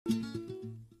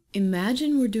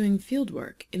Imagine we're doing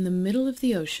fieldwork in the middle of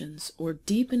the oceans or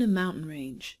deep in a mountain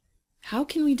range. How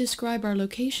can we describe our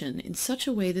location in such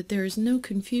a way that there is no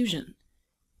confusion?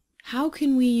 How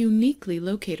can we uniquely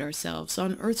locate ourselves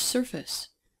on Earth's surface?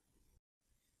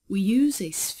 We use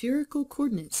a spherical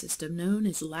coordinate system known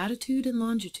as latitude and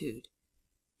longitude.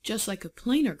 Just like a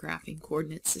planar graphing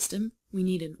coordinate system, we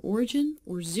need an origin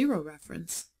or zero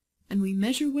reference, and we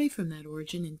measure away from that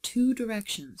origin in two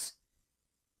directions.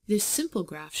 This simple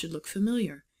graph should look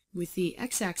familiar, with the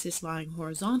x-axis lying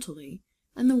horizontally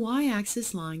and the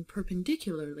y-axis lying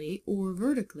perpendicularly or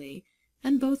vertically,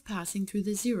 and both passing through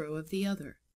the zero of the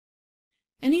other.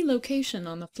 Any location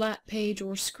on the flat page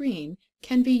or screen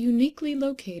can be uniquely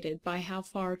located by how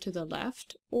far to the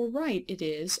left or right it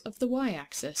is of the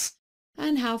y-axis,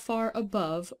 and how far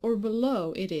above or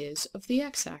below it is of the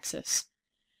x-axis.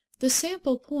 The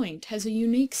sample point has a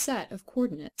unique set of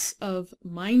coordinates of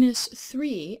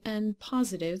 -3 and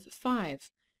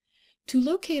 +5. To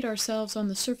locate ourselves on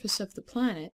the surface of the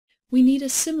planet, we need a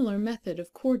similar method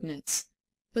of coordinates,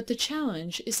 but the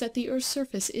challenge is that the Earth's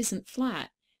surface isn't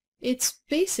flat. It's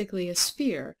basically a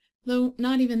sphere, though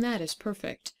not even that is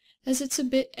perfect, as it's a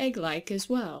bit egg-like as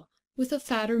well, with a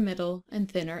fatter middle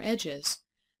and thinner edges.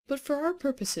 But for our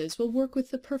purposes, we'll work with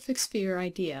the perfect sphere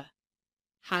idea.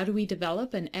 How do we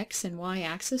develop an x and y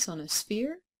axis on a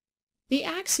sphere? The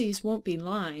axes won't be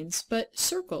lines, but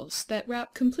circles that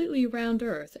wrap completely around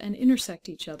Earth and intersect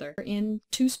each other in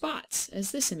two spots,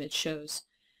 as this image shows.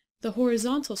 The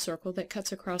horizontal circle that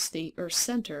cuts across the Earth's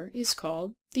center is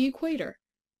called the equator.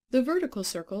 The vertical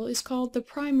circle is called the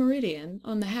prime meridian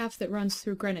on the half that runs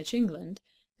through Greenwich, England,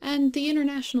 and the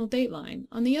international dateline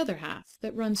on the other half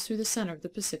that runs through the center of the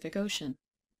Pacific Ocean.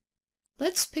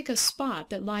 Let's pick a spot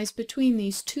that lies between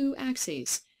these two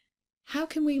axes. How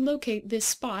can we locate this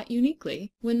spot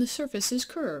uniquely when the surface is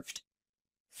curved?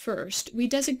 First, we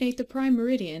designate the prime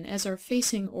meridian as our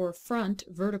facing or front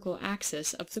vertical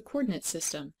axis of the coordinate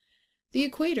system. The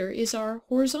equator is our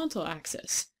horizontal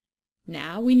axis.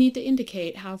 Now we need to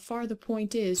indicate how far the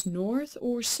point is north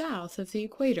or south of the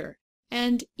equator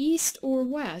and east or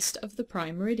west of the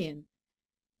prime meridian.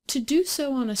 To do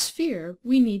so on a sphere,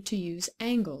 we need to use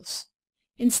angles.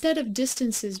 Instead of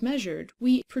distances measured,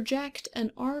 we project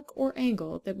an arc or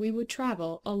angle that we would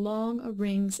travel along a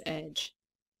ring's edge.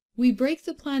 We break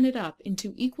the planet up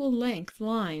into equal length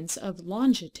lines of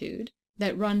longitude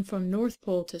that run from North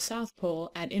Pole to South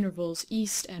Pole at intervals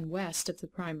east and west of the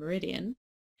prime meridian.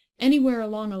 Anywhere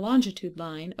along a longitude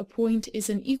line, a point is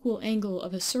an equal angle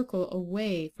of a circle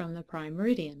away from the prime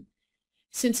meridian.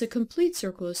 Since a complete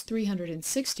circle is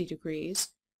 360 degrees,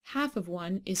 half of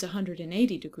one is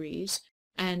 180 degrees,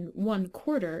 and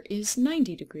 1/4 is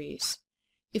 90 degrees.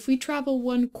 If we travel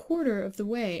 1/4 of the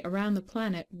way around the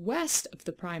planet west of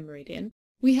the prime meridian,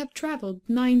 we have traveled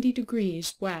 90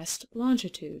 degrees west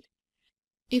longitude.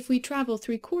 If we travel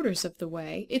 3/4 of the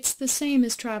way, it's the same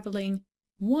as traveling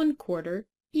 1/4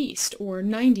 east, or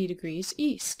 90 degrees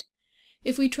east.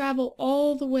 If we travel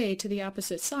all the way to the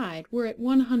opposite side, we're at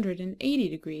 180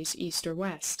 degrees east or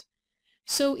west.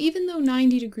 So even though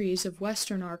 90 degrees of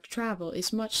western arc travel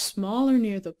is much smaller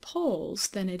near the poles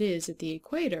than it is at the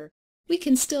equator, we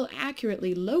can still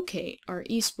accurately locate our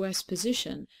east-west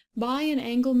position by an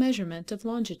angle measurement of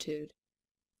longitude.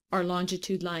 Are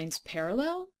longitude lines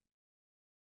parallel?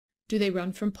 Do they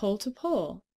run from pole to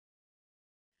pole?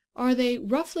 Are they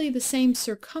roughly the same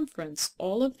circumference,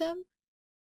 all of them?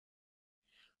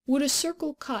 Would a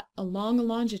circle cut along a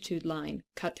longitude line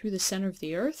cut through the center of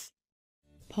the Earth?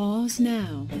 Pause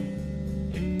now.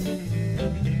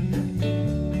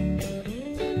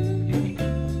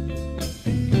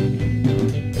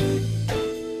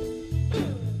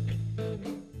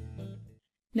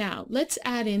 Now, let's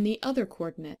add in the other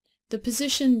coordinate, the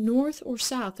position north or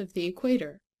south of the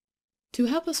equator. To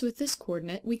help us with this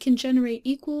coordinate, we can generate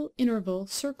equal interval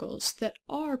circles that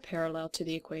are parallel to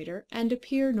the equator and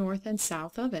appear north and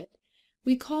south of it.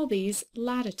 We call these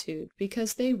latitude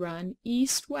because they run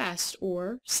east-west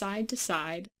or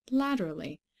side-to-side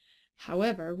laterally.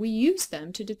 However, we use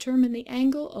them to determine the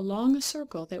angle along a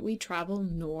circle that we travel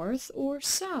north or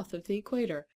south of the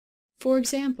equator. For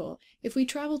example, if we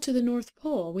travel to the North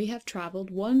Pole, we have traveled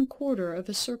 1/4 of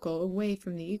a circle away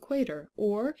from the equator,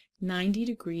 or 90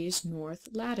 degrees north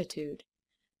latitude.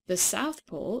 The South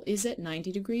Pole is at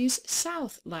 90 degrees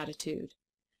south latitude.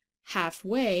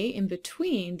 Halfway in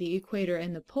between the equator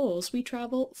and the poles, we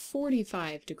travel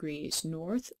 45 degrees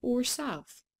north or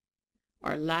south.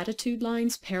 Are latitude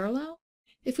lines parallel?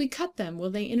 If we cut them, will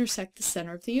they intersect the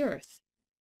center of the Earth?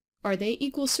 Are they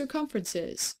equal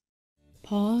circumferences?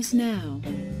 Pause now.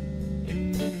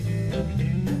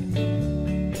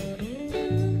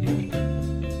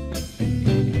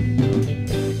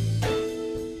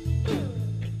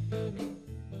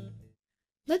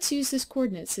 Let's use this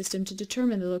coordinate system to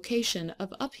determine the location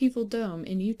of Upheaval Dome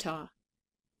in Utah.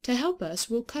 To help us,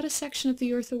 we'll cut a section of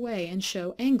the Earth away and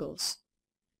show angles.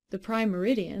 The prime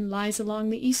meridian lies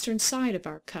along the eastern side of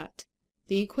our cut,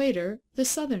 the equator the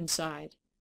southern side.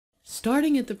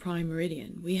 Starting at the prime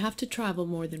meridian, we have to travel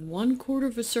more than 1/4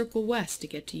 of a circle west to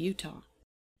get to Utah.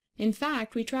 In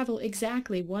fact, we travel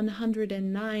exactly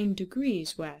 109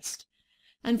 degrees west.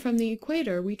 And from the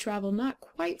equator we travel not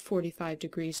quite 45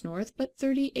 degrees north, but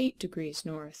 38 degrees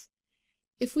north.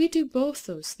 If we do both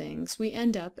those things, we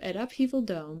end up at Upheaval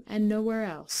Dome and nowhere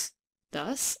else.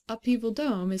 Thus, Upheaval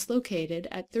Dome is located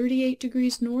at 38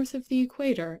 degrees north of the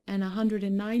equator and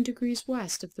 109 degrees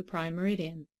west of the prime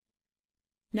meridian.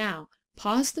 Now,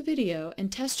 pause the video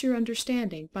and test your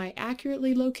understanding by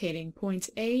accurately locating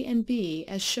points A and B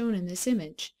as shown in this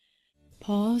image.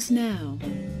 Pause now.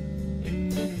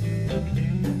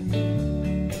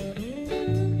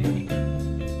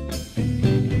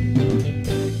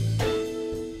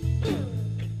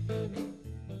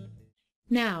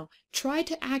 Now, try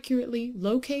to accurately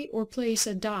locate or place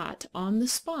a dot on the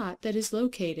spot that is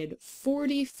located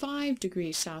 45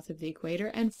 degrees south of the equator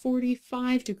and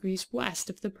 45 degrees west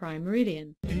of the prime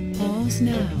meridian. Pause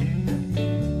now.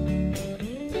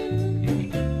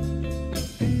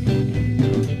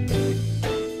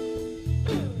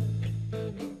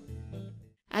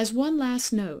 As one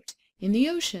last note, in the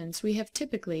oceans we have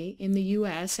typically, in the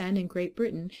U.S. and in Great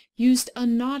Britain, used a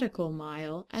nautical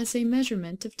mile as a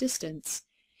measurement of distance.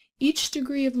 Each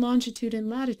degree of longitude and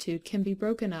latitude can be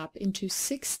broken up into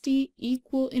 60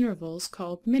 equal intervals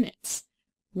called minutes.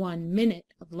 1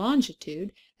 minute of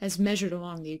longitude, as measured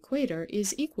along the equator,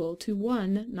 is equal to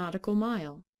 1 nautical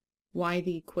mile. Why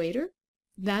the equator?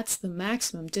 That's the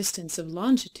maximum distance of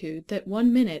longitude that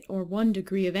 1 minute or 1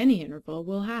 degree of any interval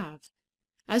will have.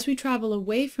 As we travel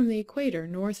away from the equator,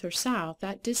 north or south,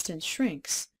 that distance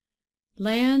shrinks.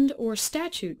 Land or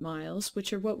statute miles,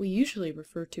 which are what we usually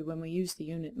refer to when we use the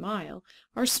unit mile,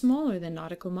 are smaller than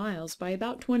nautical miles by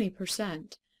about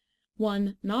 20%.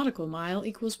 1 nautical mile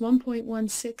equals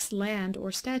 1.16 land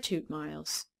or statute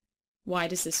miles. Why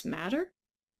does this matter?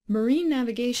 Marine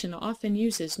navigation often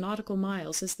uses nautical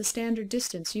miles as the standard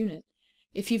distance unit.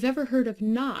 If you've ever heard of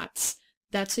knots,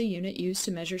 that's a unit used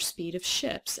to measure speed of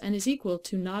ships and is equal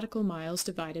to nautical miles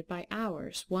divided by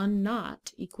hours. 1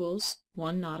 knot equals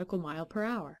 1 nautical mile per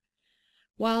hour.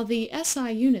 While the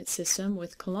SI unit system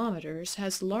with kilometers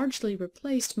has largely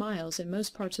replaced miles in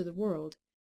most parts of the world,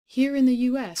 here in the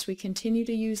U.S. we continue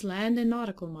to use land and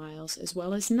nautical miles as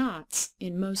well as knots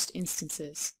in most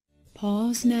instances.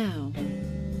 Pause now.